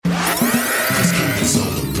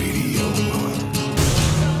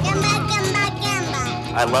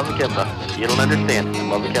I love Kimba. You don't understand. I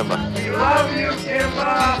love Kimba. Love you,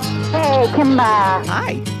 Kimba. Hey, Kimba.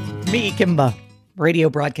 Hi, me, Kimba. Radio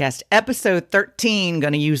broadcast, episode 13.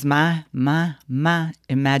 Gonna use my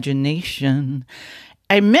imagination.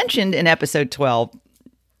 I mentioned in episode 12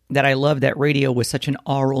 that I love that radio was such an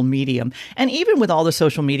oral medium. And even with all the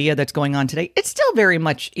social media that's going on today, it still very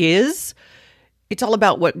much is. It's all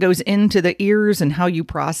about what goes into the ears and how you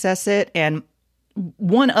process it. And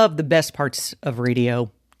one of the best parts of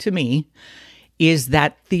radio, to me, is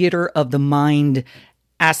that theater of the mind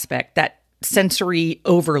aspect, that sensory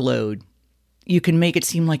overload. You can make it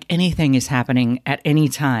seem like anything is happening at any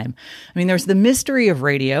time. I mean, there's the mystery of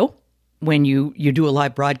radio when you do a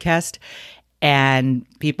live broadcast and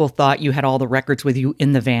people thought you had all the records with you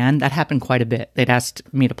in the van. That happened quite a bit. They'd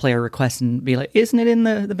asked me to play a request and be like, isn't it in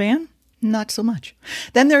the van? Not so much.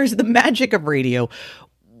 Then there's the magic of radio.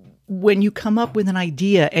 When you come up with an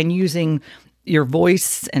idea and using your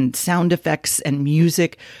voice and sound effects and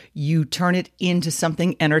music, you turn it into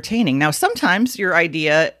something entertaining. Now, sometimes your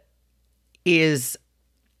idea is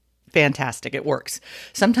fantastic. It works.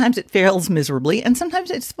 Sometimes it fails miserably, and sometimes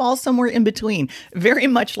it falls somewhere in between, very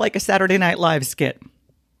much like a Saturday Night Live skit.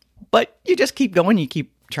 But you just keep going, you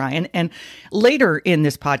keep trying. And later in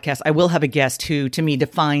this podcast, I will have a guest who, to me,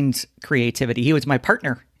 defines creativity. He was my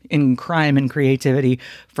partner in crime and creativity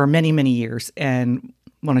for many, many years, and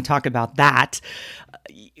want to talk about that.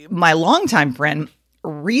 My longtime friend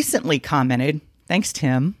recently commented, thanks,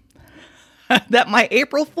 Tim, that my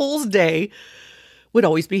April Fool's Day would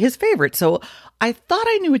always be his favorite. So I thought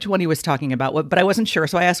I knew which one he was talking about, but I wasn't sure.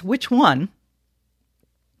 So I asked which one.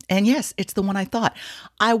 And yes, it's the one I thought.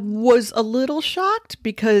 I was a little shocked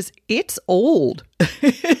because it's old.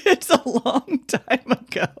 It's a long time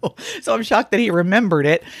ago. So I'm shocked that he remembered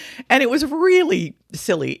it. And it was really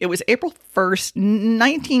silly. It was April 1st,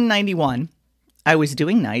 1991. I was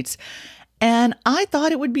doing nights. And I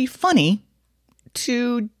thought it would be funny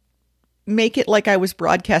to make it like I was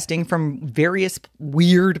broadcasting from various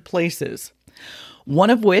weird places. One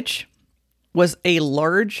of which was a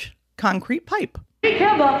large concrete pipe. Hey,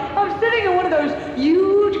 Kimba, I'm sitting in one of those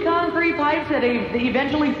huge concrete pipes that they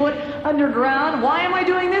eventually put underground. Why am I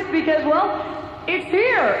doing this? Because, well, it's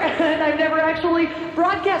here. And I've never actually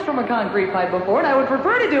broadcast from a concrete pipe before, and I would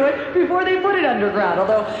prefer to do it before they put it underground,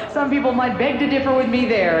 although some people might beg to differ with me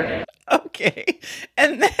there. Okay.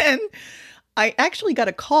 And then I actually got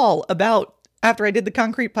a call after I did the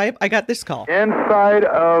concrete pipe, I got this call. Inside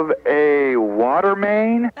of a water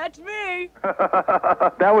main? That's me.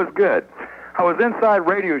 That was good. I was inside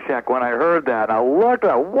Radio Shack when I heard that. I looked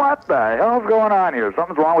at what the hell's going on here?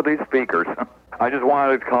 Something's wrong with these speakers. I just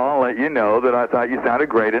wanted to call and let you know that I thought you sounded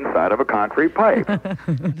great inside of a concrete pipe.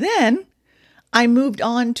 Then I moved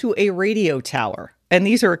on to a radio tower. And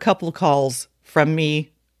these are a couple of calls from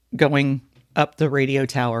me going up the radio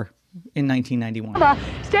tower in 1991.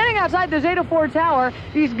 Standing outside the Zeta 4 tower,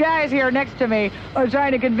 these guys here next to me are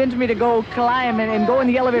trying to convince me to go climb and go in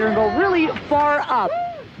the elevator and go really far up.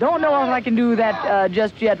 Don't know if I can do that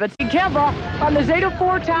just yet, but see Kimba on the Zeta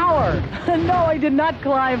 4 tower. No, I did not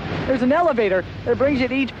climb. There's an elevator that brings you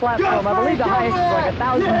to each platform. I believe the highest is like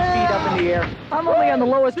 1,000 feet up in the air. I'm only on the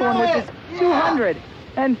lowest one, which is 200.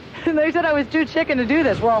 And they said I was too chicken to do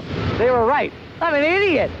this. Well, they were right. I'm an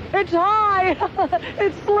idiot. It's high.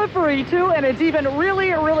 It's slippery, too, and it's even really,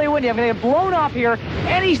 really windy. I'm going to get blown off here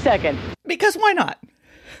any second. Because why not?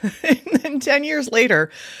 And then 10 years later,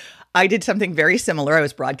 I did something very similar. I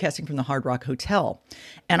was broadcasting from the Hard Rock Hotel,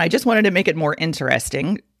 and I just wanted to make it more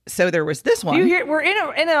interesting. So there was this one. We're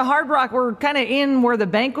in a Hard Rock. We're kind of in where the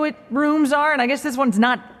banquet rooms are, and I guess this one's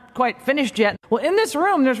not quite finished yet. Well, in this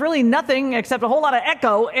room, there's really nothing except a whole lot of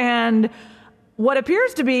echo and what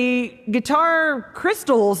appears to be guitar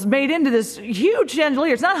crystals made into this huge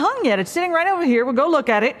chandelier. It's not hung yet. It's sitting right over here. We'll go look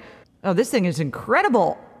at it. Oh, this thing is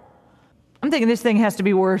incredible. I'm thinking this thing has to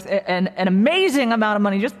be worth an amazing amount of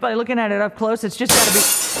money just by looking at it up close. It's just got to be...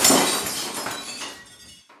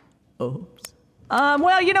 Oops.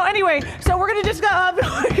 Anyway, so we're going to just go...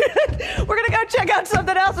 we're going to go check out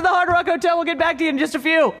something else in the Hard Rock Hotel. We'll get back to you in just a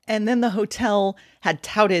few. And then the hotel had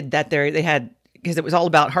touted that they had... Because it was all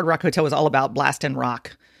about... Hard Rock Hotel was all about blast and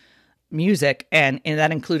rock music. And that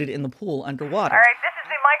included in the pool underwater. All right, this is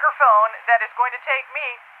the microphone that is going to take me,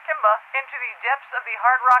 Kimba, into the depths of the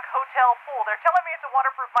Hard Rock Hotel pool. They're telling me it's a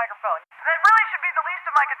waterproof microphone. That really should be the least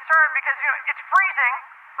of my concern because, it's freezing,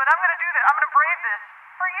 but I'm going to do this. I'm going to brave this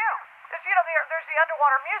for you. There's the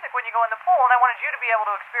underwater music when you go in the pool, and I wanted you to be able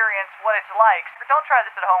to experience what it's like. But don't try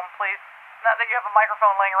this at home, please. Not that you have a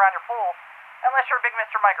microphone laying around your pool. Unless you're a big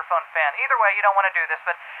Mr. Microphone fan. Either way, you don't want to do this,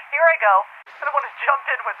 but here I go. I don't want to jump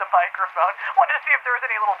in with the microphone. Wanted to see if there was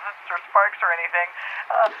any little zits or sparks or anything.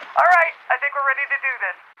 All right, I think we're ready to do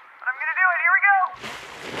this. But I'm going to do it. Here we go.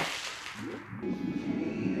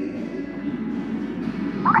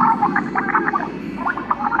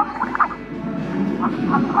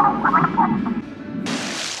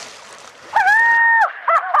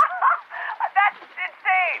 That's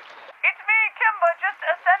insane. It's me, Kimba, just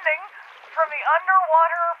ascending from the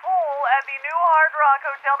underwater pool at the new Hard Rock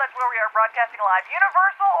Hotel. That's where we are broadcasting live.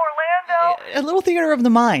 Universal Orlando. A little theater of the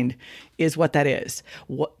mind is what that is.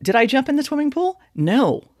 Did I jump in the swimming pool?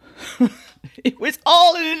 No. It was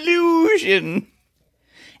all an illusion.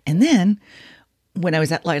 And then when I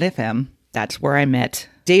was at Light FM, that's where I met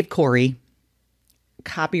Dave Corey,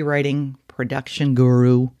 copywriting production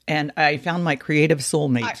guru, and I found my creative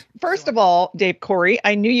soulmate. First of all, Dave Corey,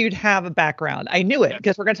 I knew you'd have a background. I knew it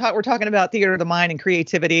because we're talking about theater of the mind and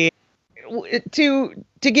creativity. To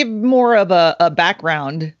give more of a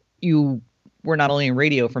background, you were not only in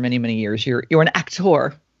radio for many, many years, you're an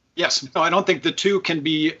actor. Yes. No, I don't think the two can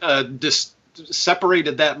be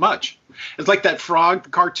separated that much. It's like that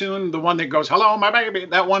frog cartoon, the one that goes, "Hello, my baby,"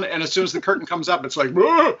 that one. And as soon as the curtain comes up, it's like,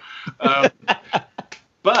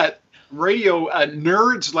 but radio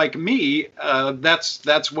nerds like me,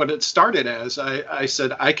 that's what it started as. I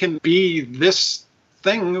said, I can be this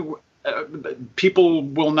thing. People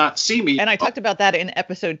will not see me. And I talked about that in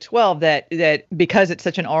episode 12, that because it's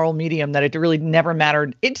such an oral medium that it really never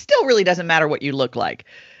mattered. It still really doesn't matter what you look like.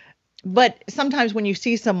 But sometimes when you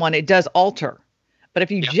see someone, it does alter. But if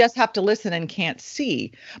you just have to listen and can't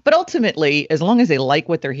see, but ultimately, as long as they like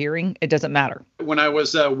what they're hearing, it doesn't matter. When I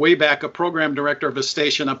was way back a program director of a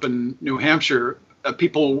station up in New Hampshire,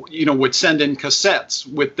 people, would send in cassettes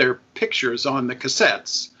with their pictures on the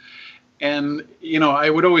cassettes. And, I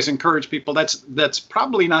would always encourage people, that's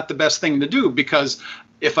probably not the best thing to do, because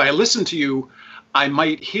if I listen to you, I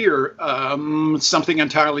might hear something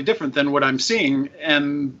entirely different than what I'm seeing,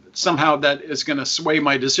 and somehow that is going to sway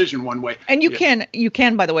my decision one way. And you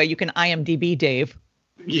can, by the way, you can IMDb Dave.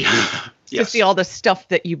 Yeah. To see all the stuff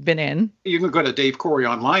that you've been in. You can go to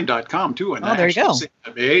DaveCoreyOnline.com too, and there you go.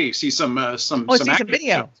 See some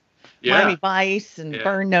video. Yeah. Miami Vice and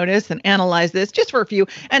Burn Notice, and analyze this just for a few.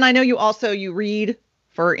 And I know you read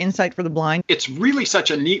for Insight for the Blind. It's really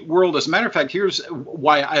such a neat world. As a matter of fact, here's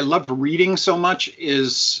why I love reading so much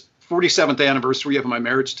is 47th anniversary of my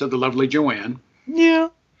marriage to the lovely Joanne. Yeah.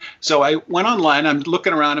 So I went online. I'm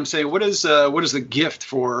looking around. I'm saying, what is the gift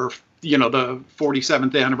for the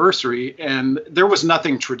 47th anniversary? And there was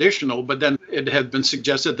nothing traditional. But then it had been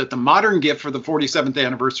suggested that the modern gift for the 47th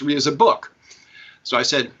anniversary is a book. So I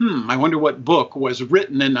said, I wonder what book was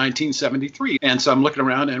written in 1973. And so I'm looking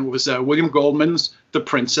around, and it was William Goldman's The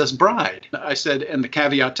Princess Bride. I said, and the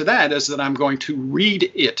caveat to that is that I'm going to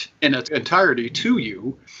read it in its entirety to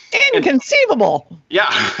you. Inconceivable.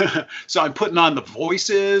 Yeah. So I'm putting on the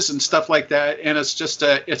voices and stuff like that. And it's just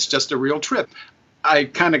a real trip. I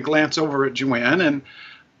kind of glance over at Joanne, and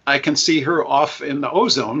I can see her off in the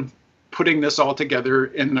ozone, putting this all together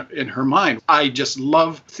in her mind. I just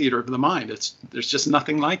love theater of the mind. There's just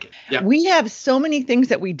nothing like it. Yeah. We have so many things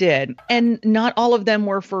that we did, and not all of them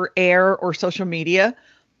were for air or social media.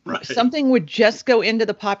 Right. Something would just go into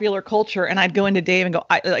the popular culture, and I'd go into Dave and go,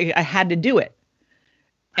 I had to do it.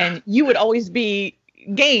 And you would always be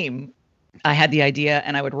game. I had the idea,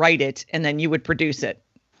 and I would write it, and then you would produce it.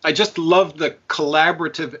 I just love the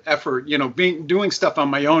collaborative effort. Doing stuff on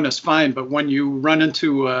my own is fine, but when you run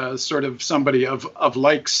into sort of somebody of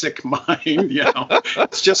like sick mind,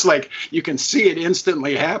 it's just like you can see it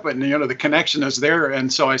instantly happen. The connection is there,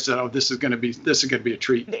 and so I said, "Oh, this is going to be a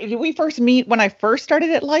treat." Did we first meet when I first started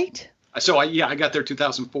at Light? So I got there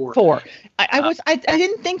 2004. I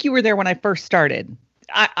didn't think you were there when I first started.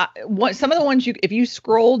 Some of the ones if you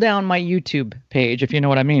scroll down my YouTube page, if you know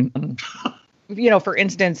what I mean. For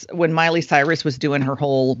instance, when Miley Cyrus was doing her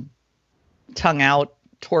whole tongue out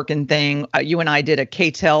twerking thing, you and I did a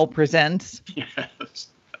K-Tel Presents. Yes.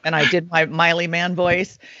 And I did my Miley man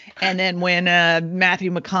voice. And then when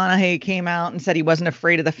Matthew McConaughey came out and said he wasn't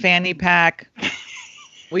afraid of the fanny pack,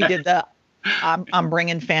 we did the I'm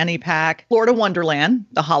bringing fanny pack. Florida Wonderland,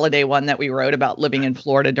 the holiday one that we wrote about living in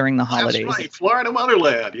Florida during the holidays. That's right, Florida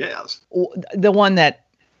Wonderland, yes. The one that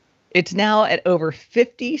it's now at over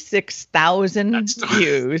 56,000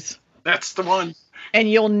 views. That's the one. And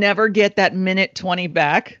you'll never get that minute 20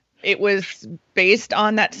 back. It was based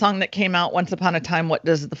on that song that came out once upon a time, What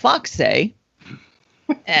Does the Fox Say?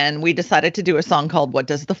 And we decided to do a song called What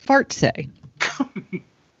Does the Fart Say?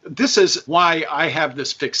 This is why I have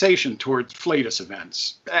this fixation towards Flatus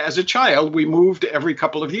events. As a child, we moved every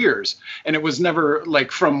couple of years, and it was never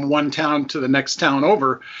like from one town to the next town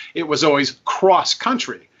over. It was always cross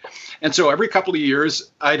country. And so every couple of years,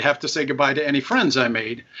 I'd have to say goodbye to any friends I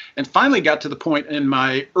made, and finally got to the point in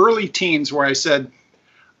my early teens where I said,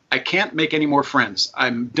 I can't make any more friends.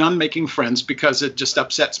 I'm done making friends because it just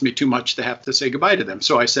upsets me too much to have to say goodbye to them.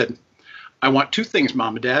 So I said, I want two things,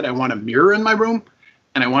 Mom and Dad. I want a mirror in my room,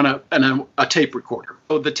 and I want a tape recorder.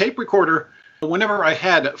 So the tape recorder, whenever I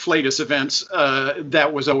had Flatus events,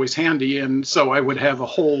 that was always handy. And so I would have a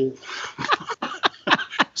whole,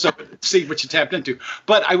 so see what you tapped into.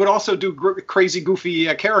 But I would also do crazy,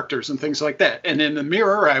 goofy characters and things like that. And in the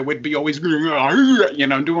mirror, I would be always, doing all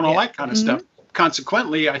that kind of stuff.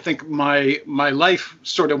 Consequently, I think my life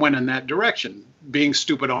sort of went in that direction, being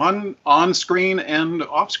stupid on screen and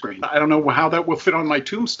off screen. I don't know how that will fit on my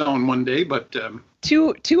tombstone one day, but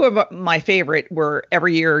two of my favorite were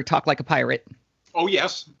every year Talk Like a Pirate. Oh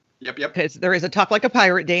yes, yep. Because there is a Talk Like a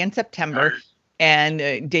Pirate Day in September,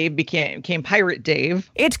 and Dave became Pirate Dave.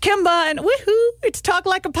 It's Kimba, and woohoo! It's Talk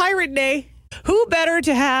Like a Pirate Day. Who better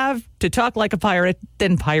to have to talk like a pirate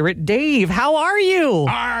than Pirate Dave? How are you?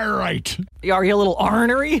 All right. Are you a little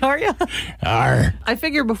ornery, are you? Arr. I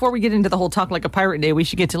figure before we get into the whole Talk Like a Pirate Day, we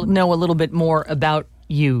should get to know a little bit more about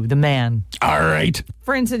you, the man. All right.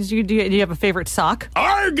 For instance, do you have a favorite sock?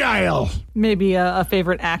 Argyle. Maybe a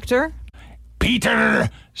favorite actor? Peter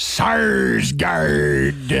Sarsgaard.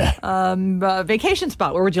 Vacation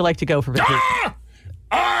spot. Where would you like to go for vacation?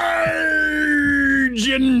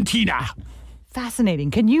 Argentina.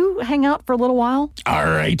 Fascinating. Can you hang out for a little while? All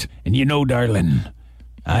right. And you know, darling,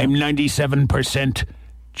 I'm 97%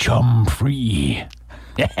 chum free.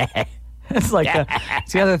 It's like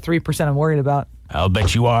it's the other 3% I'm worried about. I'll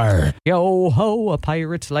bet you are. Yo ho, a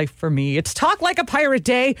pirate's life for me. It's Talk Like a Pirate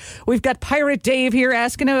Day. We've got Pirate Dave here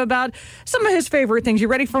asking him about some of his favorite things. You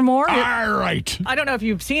ready for more? All right. I don't know if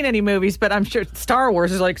you've seen any movies, but I'm sure Star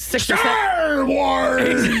Wars is like six or seven. Star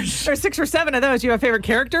Wars! There's 6 or 7 of those. You have a favorite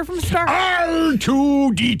character from Star Wars?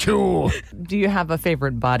 R2-D2. Do you have a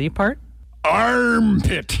favorite body part?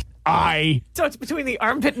 Armpit. So it's between the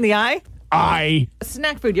armpit and the eye?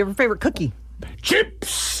 Snack food. You have a favorite cookie?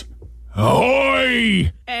 Chips.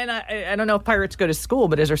 Ahoy! And I don't know if pirates go to school,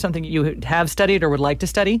 but is there something you have studied or would like to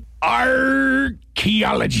study? Archaeology.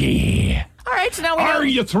 All right, so now we know. Are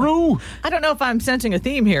you through? I don't know if I'm sensing a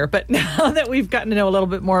theme here, but now that we've gotten to know a little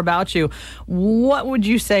bit more about you, what would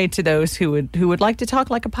you say to those who would like to talk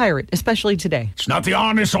like a pirate, especially today? It's not the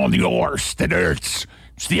honest on the horse that hurts.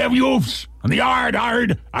 It's the heavy oofs on the hard,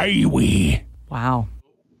 aye wee. Wow.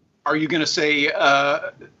 Are you going to say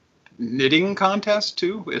knitting contest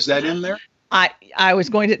too? Is that in there? I was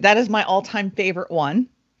going to. That is my all-time favorite one.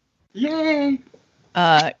 Yay!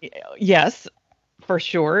 Yes, for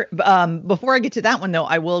sure. Before I get to that one, though,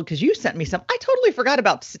 I will, because you sent me some. I totally forgot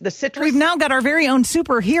about the Citrus. We've now got our very own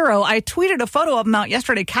superhero. I tweeted a photo of him out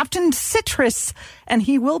yesterday, Captain Citrus, and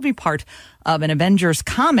he will be part of an Avengers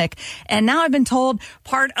comic. And now I've been told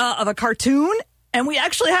part of a cartoon, and we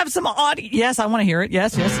actually have some audio. Yes, I want to hear it.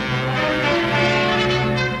 Yes.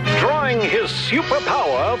 Drawing his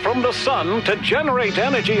superpower from the sun to generate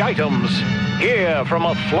energy items. Here from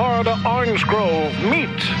a Florida orange grove,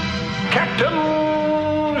 meet Captain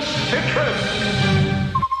Citrus.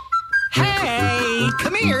 Hey,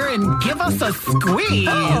 come here and give us a squeeze.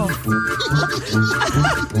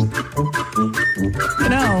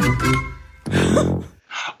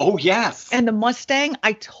 Oh, yes. And the Mustang,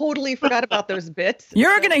 I totally forgot about those bits.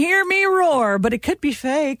 You're going to hear me roar, but it could be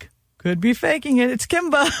fake. Could be faking it. It's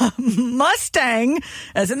Kimba. Mustang,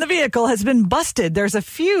 as in the vehicle, has been busted. There's a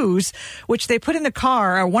fuse, which they put in the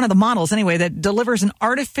car, or one of the models anyway, that delivers an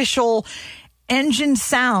artificial engine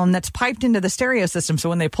sound that's piped into the stereo system. So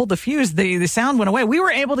when they pulled the fuse, the sound went away. We were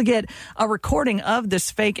able to get a recording of this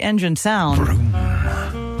fake engine sound. Vroom,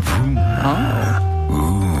 vroom.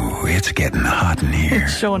 Oh. Ooh, it's getting hot in here. It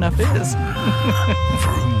sure enough is.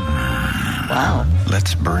 Vroom. Wow.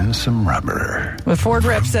 Let's burn some rubber. The Ford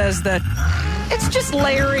rep says that it's just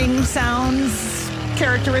layering sounds,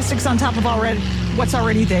 characteristics on top of what's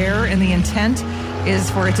already there, and the intent is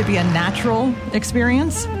for it to be a natural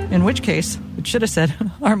experience, in which case it should have said,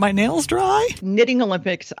 are my nails dry? Knitting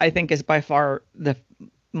Olympics, I think, is by far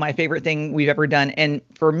my favorite thing we've ever done. And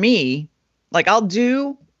for me, like, I'll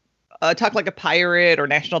do Talk Like a Pirate or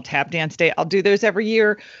National Tap Dance Day. I'll do those every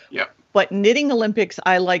year. Yep. But Knitting Olympics,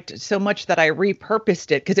 I liked so much that I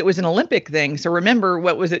repurposed it because it was an Olympic thing. So remember,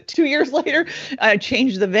 what was it, 2 years later? I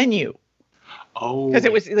changed the venue. Oh, because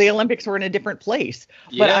it was the Olympics were in a different place.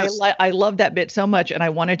 But Yes. I love that bit so much, and I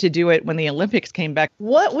wanted to do it when the Olympics came back.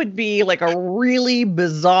 What would be like a really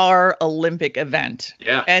bizarre Olympic event?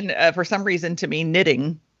 Yeah. And for some reason, to me,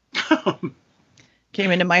 knitting came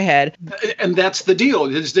into my head. And that's the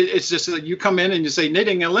deal. It's just that you come in and you say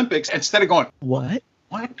knitting Olympics instead of going, What?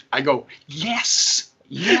 I go, yes.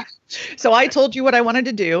 So I told you what I wanted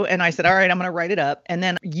to do, and I said, all right, I'm going to write it up. And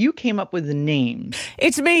then you came up with the names.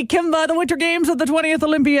 It's me, Kimba. The Winter Games of the 20th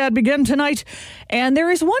Olympiad begin tonight. And there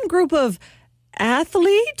is one group of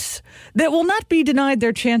athletes that will not be denied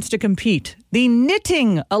their chance to compete. The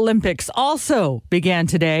Knitting Olympics also began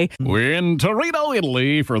today. We're in Torino,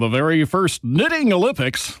 Italy for the very first Knitting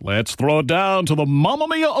Olympics. Let's throw it down to the Mamma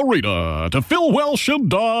Mia Arena to Phil Welsh and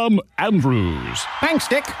Don Andrews. Thanks,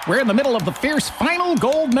 Dick. We're in the middle of the fierce final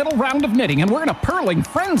gold medal round of knitting, and we're in a purling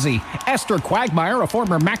frenzy. Esther Quagmire, a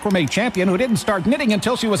former macrame champion who didn't start knitting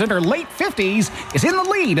until she was in her late 50s, is in the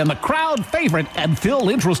lead and the crowd favorite. And Phil,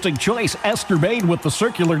 interesting choice, Esther made with the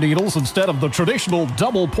circular needles instead of the traditional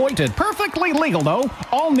double-pointed. Perfectly legal, though.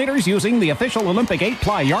 All knitters using the official Olympic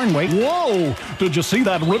 8-ply yarn weight. Whoa! Did you see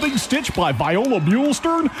that ribbing stitch by Viola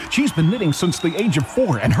Mulestern? She's been knitting since the age of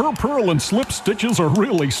 4, and her purl and slip stitches are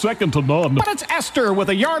really second to none. But it's Esther with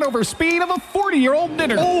a yarn over speed of a 40-year-old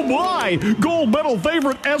knitter. Oh my! Gold medal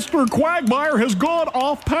favorite Esther Quagmire has gone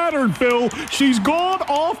off pattern, Phil. She's gone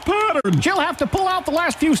off pattern. She'll have to pull out the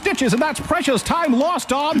last few stitches, and that's precious time lost,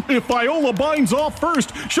 Don. If Viola binds off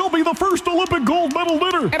first, she'll be the first Olympic gold medal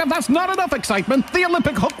knitter. And if that's not enough excitement, the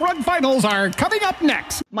Olympic hook rug finals are coming up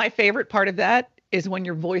next. My favorite part of that is when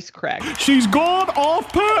your voice cracks. She's gone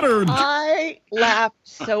off pattern. I laughed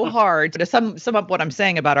so hard. To sum up what I'm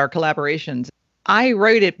saying about our collaborations, I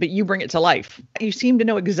wrote it, but you bring it to life. You seem to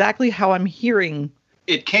know exactly how I'm hearing.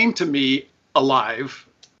 It came to me alive.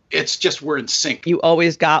 It's just we're in sync. You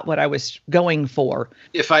always got what I was going for.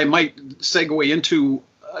 If I might segue into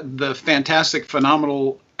the fantastic,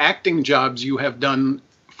 phenomenal acting jobs you have done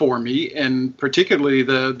for me, and particularly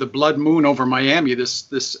the Blood Moon over Miami, this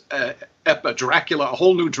Dracula, a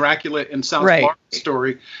whole new Dracula in South Florida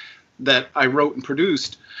story that I wrote and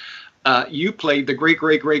produced. You played the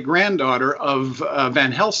great-great-great-granddaughter of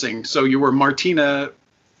Van Helsing, so you were Martina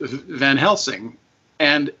Van Helsing,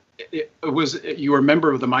 and you were a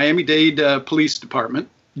member of the Miami-Dade Police Department.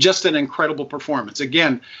 Just an incredible performance.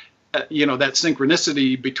 Again, that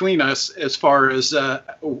synchronicity between us as far as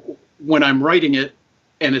when I'm writing it,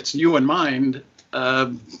 and it's you in mind,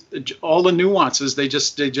 all the nuances, they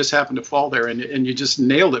just happen to fall there, and you just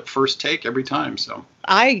nailed it first take every time. So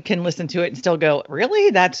I can listen to it and still go,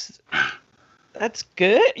 really? That's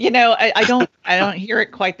good. I don't hear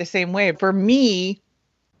it quite the same way. For me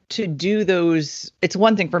to do those, it's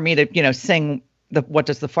one thing for me to, sing what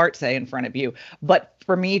does the fart say in front of you, but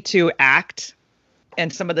for me to act,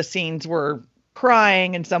 and some of the scenes were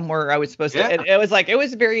crying and some were I was supposed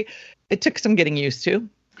to, it took some getting used to.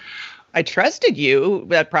 I trusted you.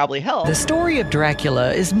 That probably helped. The story of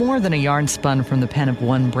Dracula is more than a yarn spun from the pen of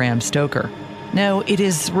one Bram Stoker. No, it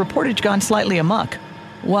is reported gone slightly amok.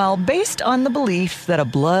 While based on the belief that a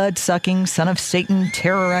blood-sucking son of Satan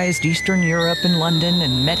terrorized Eastern Europe and London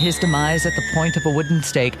and met his demise at the point of a wooden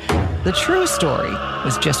stake, the true story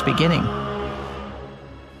was just beginning.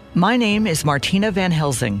 My name is Martina Van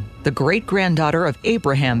Helsing, the great-granddaughter of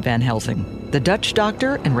Abraham Van Helsing, the Dutch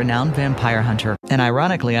doctor and renowned vampire hunter. And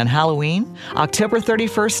ironically, on Halloween, October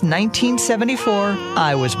 31st, 1974,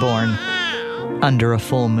 I was born under a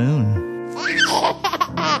full moon.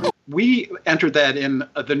 We entered that in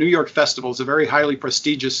the New York Festival. It's a very highly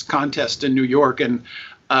prestigious contest in New York, and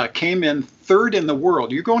came in third in the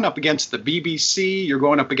world. You're going up against the BBC, you're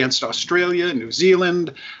going up against Australia, New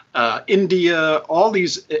Zealand, India, all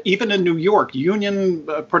these, even in New York, Union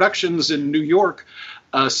Productions in New York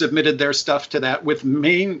submitted their stuff to that with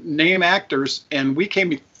main name actors, and we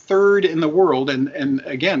came third in the world. And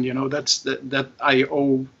again, that I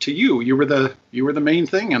owe to you. You were the main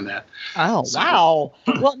thing in that. Oh, so, wow.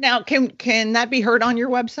 Well, now can that be heard on your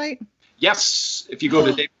website? Yes, if you go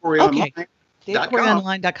to Dave Corey Online.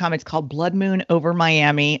 DaveCoreyOnline.com. It's called Blood Moon over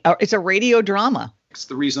Miami. It's a radio drama. It's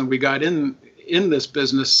the reason we got in this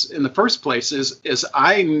business in the first place is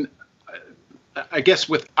I guess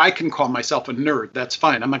I can call myself a nerd. That's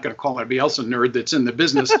fine. I'm not going to call anybody else a nerd that's in the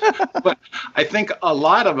business. But I think a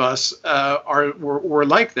lot of us were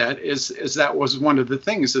like that. Is that was one of the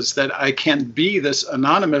things, is that I can be this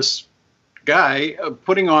anonymous guy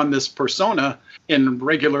putting on this persona in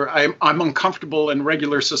regular. I'm uncomfortable in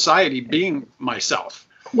regular society being myself.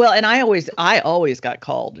 Well, and I always got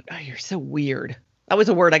called, oh, you're so weird. That was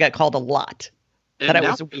a word I got called a lot. And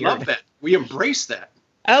now we love that. We embrace that.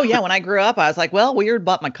 Oh, yeah. When I grew up, I was like, well, weird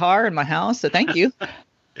bought my car and my house, so thank you.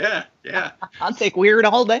 Yeah. I'll take weird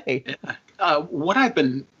all day. What I've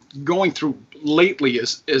been going through lately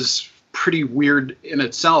is pretty weird in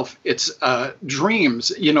itself. It's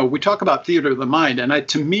dreams. We talk about theater of the mind, and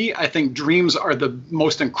to me, I think dreams are the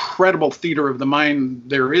most incredible theater of the mind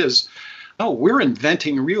there is. No, we're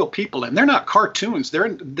inventing real people, and they're not cartoons.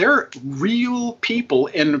 They're real people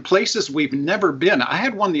in places we've never been. I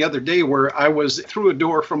had one the other day where I was through a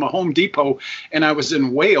door from a Home Depot, and I was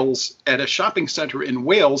in Wales at a shopping center in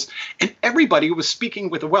Wales, and everybody was speaking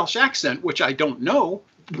with a Welsh accent, which I don't know.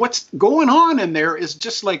 What's going on in there is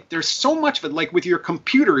just like there's so much of it. Like with your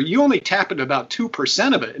computer, you only tap into about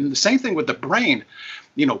 2% of it, and the same thing with the brain.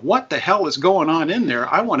 What the hell is going on in there?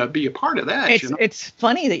 I want to be a part of that. It's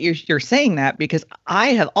funny that you're saying that, because I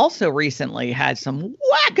have also recently had some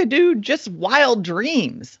wackadoo, just wild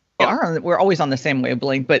dreams. We're always on the same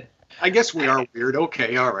wavelength, but I guess we are weird.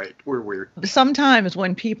 Okay, all right, we're weird. Sometimes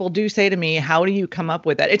when people do say to me, "How do you come up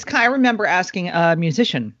with that?" I remember asking a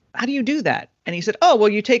musician, "How do you do that?" And he said, "Oh, well,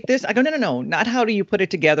 you take this." I go, "No, not how do you put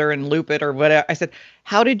it together and loop it or whatever." I said,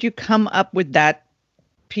 "How did you come up with that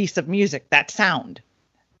piece of music, that sound?"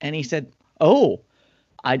 And he said, "Oh,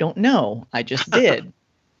 I don't know. I just did."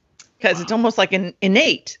 Because It's almost like an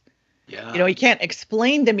innate. Yeah. He can't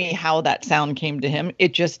explain to me how that sound came to him.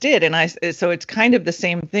 It just did. So it's kind of the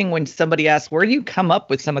same thing when somebody asks, where do you come up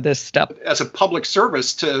with some of this stuff? As a public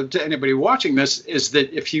service to anybody watching this, is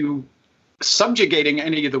that if you subjugating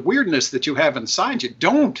any of the weirdness that you have inside you,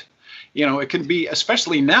 don't. It can be,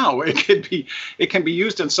 especially now, it can be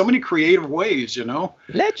used in so many creative ways,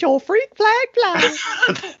 Let your freak flag fly.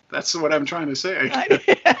 That's what I'm trying to say.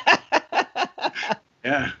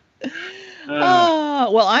 Yeah.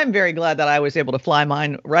 Well, I'm very glad that I was able to fly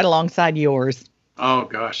mine right alongside yours. Oh,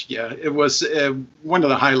 gosh. Yeah. It was one of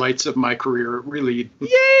the highlights of my career, really.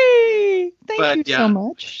 Yay. Thank you so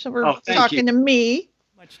much. So we're talking to me.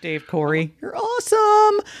 Much, Dave Corey. You're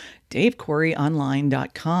awesome.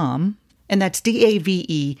 DaveCoreyOnline.com. And that's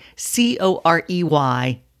DaveCorey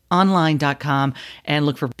online.com, and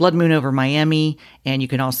look for Blood Moon Over Miami. And you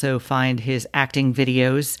can also find his acting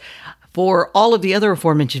videos. For all of the other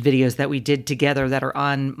aforementioned videos that we did together that are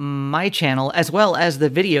on my channel, as well as the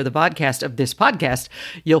podcast of this podcast,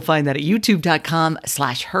 you'll find that at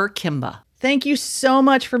youtube.com/herkimba. Thank you so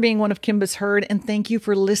much for being one of Kimba's Herd, and thank you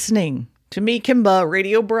for listening to me, Kimba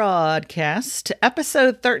Radio Broadcast,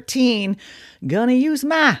 episode 13. Gonna use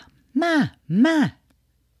my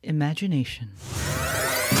imagination.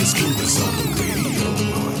 Let's keep this on the